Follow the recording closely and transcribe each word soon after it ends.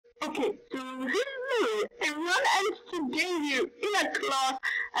Okay, so this is me. Everyone else today here in a class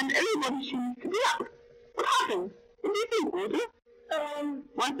and everybody seems to be out. What happened? What do you think, Walter?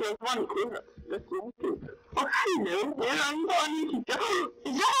 1 plus 1 equals that's 2. Oh, hello, there are you a new teacher.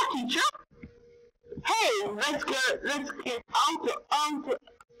 Is that a teacher? Hey, let's get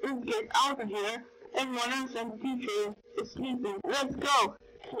out of here. Everyone else and the teacher is sleeping. Let's go.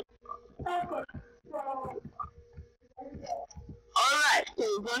 Alright, so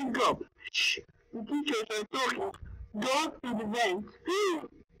we're going to go. Shh, the teachers are talking. Go to the vent.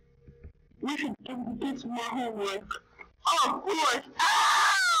 We should give the kids more homework. Oh, of course.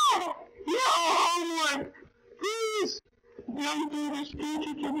 Ah! No homework! Please! Don't do this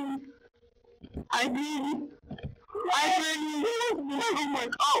teacher to me. I really need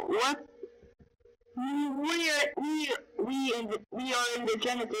homework. Oh, what? We are in the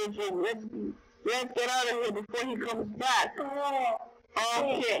janitor's room. Let's get out of here before he comes back.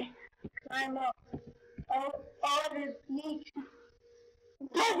 Okay. I'm up. This beach.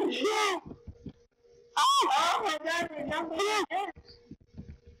 Yeah. Oh my god, there's nothing else.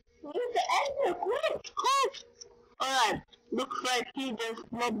 We need to enter quick. Alright, looks like he just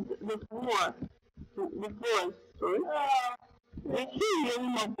mobbed the floor. The floor, sorry. He really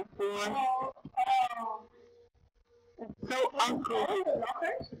mobbed the floor. So uncle. The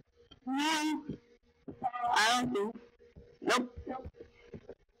lockers? No. I don't think. Nope.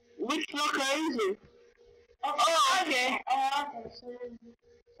 Which locker is it? Oh, okay.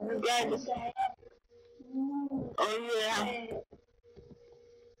 The guy just... Oh, yeah.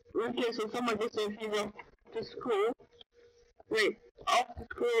 Okay, so someone just said he's off to school. Wait, off to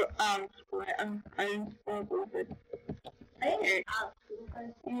school, I didn't spoil it.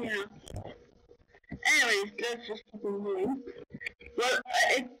 Yeah. Anyways, let's just keep on moving. Well,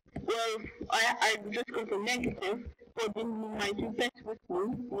 I just got a negative for bringing my 2 pets with me,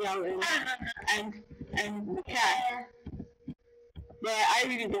 and the cat. But I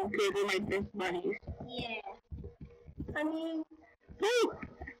really don't care, they're my best buddies. Yeah. I mean, Woo!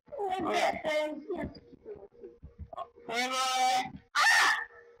 we're best friends. You have to keep it with you. Forever.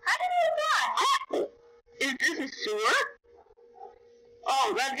 How did you die? Is this a sewer? Oh,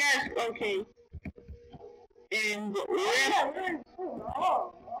 that guy's okay. And We're in school.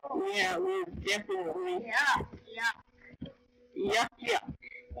 yeah, we're definitely. Yeah.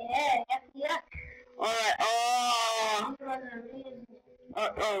 Alright,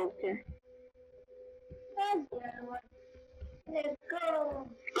 okay. Let's go.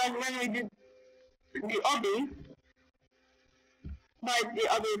 Because when we did the Obby by the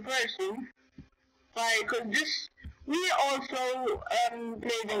other person, because we also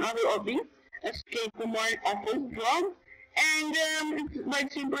played another Obby, Escape from our office job, and it's by the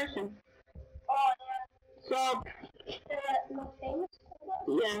same person. Oh, yeah. So, Not famous?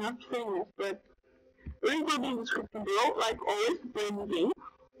 yeah, not famous, but link will be in the description below, like always, play the game.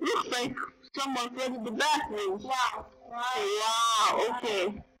 Looks like someone flooded the bathrooms. Wow. Wow,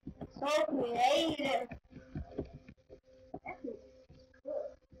 okay. So creative.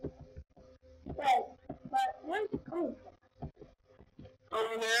 Wait, but where's it coming from?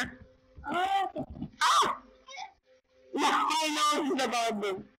 Over there. Oh, okay. Ah! No, I know this about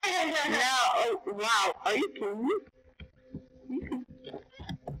them. Now, oh, wow, are you kidding me?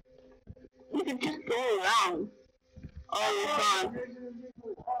 You can just go around all the time.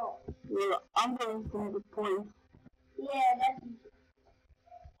 Well, I'm going from the point. Yeah, that's...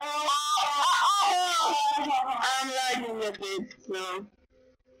 I'm lagging with it, so.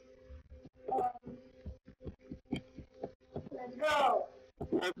 Let's go.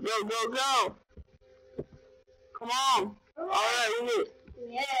 Let's go. Come on. Alright, we it.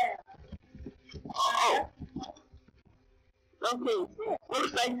 Yeah. Oh. Okay.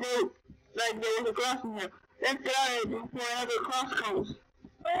 Looks like there was a cross in here. Let's get out of here before another cross comes.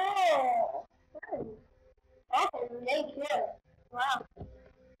 Oh. Okay, they care. Wow.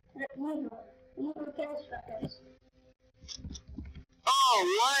 Evil constructors. Oh,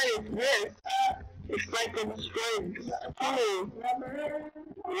 what is this? It's like a destroyed tool.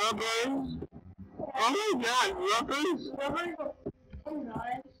 Rubbers. Oh my god, rubbers? Rubbers and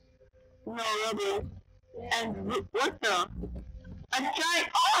knives. No, rubbers. And what the? A giant.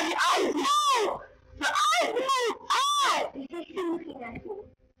 Oh, the eyes move! The eyes move! Ah! He's just looking at you.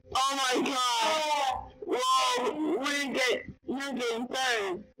 Oh my god! Whoa, you're getting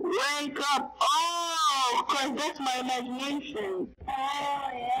tired. Wake up! Oh, cause that's my imagination. Oh,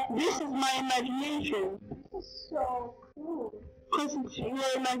 yeah. This is my imagination. This is so cool. Cause it's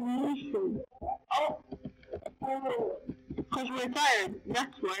your imagination. Oh. Cause we're tired,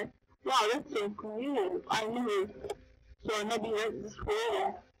 that's why. Wow, that's so creative. I never saw nobody like this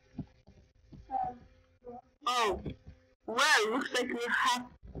creative. Oh, well, looks like you have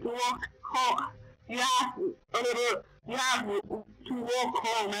to walk home. You have to walk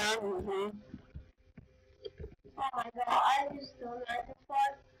home, man. Oh my god, I just don't like this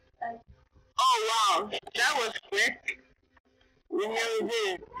part. Oh wow, that was quick. We nearly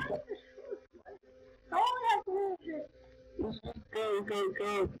did. I only have to do this. Let's just go.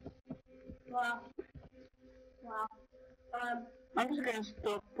 Wow. I'm just gonna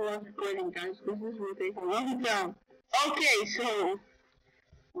stop recording, guys, because this will take a long time. Okay, so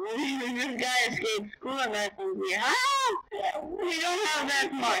this guy escaped school and I think we don't have that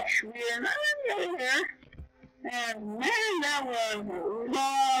much. We're not really here. And man, that was a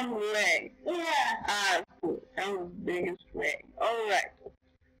long way. Yeah. That was the biggest way. Alright.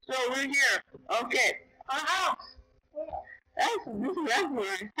 So we're here. Okay. Our house. Yeah. This is actually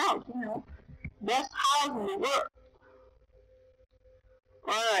my house, you know. Best house in the world.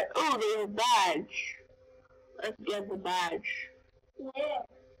 Alright. Oh, there's a badge. Let's get the badge. Yeah.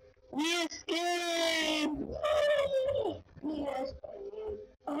 We escaped! Yes.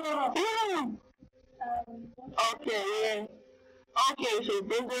 Okay, so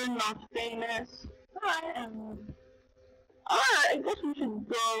these are not famous. Alright, I guess we should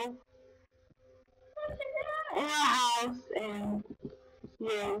go in our house and,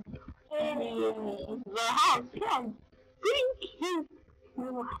 the house, yeah, pretty cute.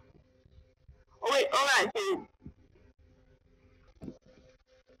 Oh wait, alright, so,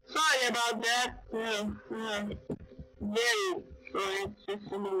 sorry about that, very sorry, it's just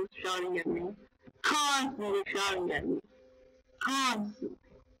someone was shouting at me. Constantly shouting at me. Constantly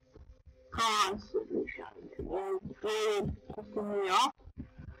shouting at me. And really pissing me off.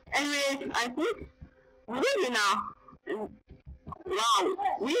 Anyways, I think we're living now. And wow,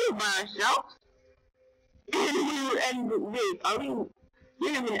 we live by ourselves. And wait, are we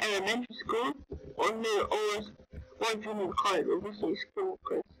live in elementary school? Or middle or junior college, obviously school,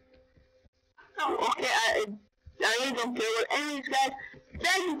 because okay, I really don't care what anyways, guys.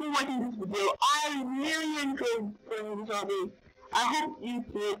 Thank you for watching this video. I really enjoyed playing this hobby. I hope you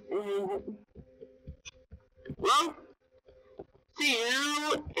did. And well, see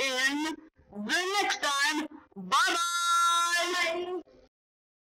you in the next time. Bye bye.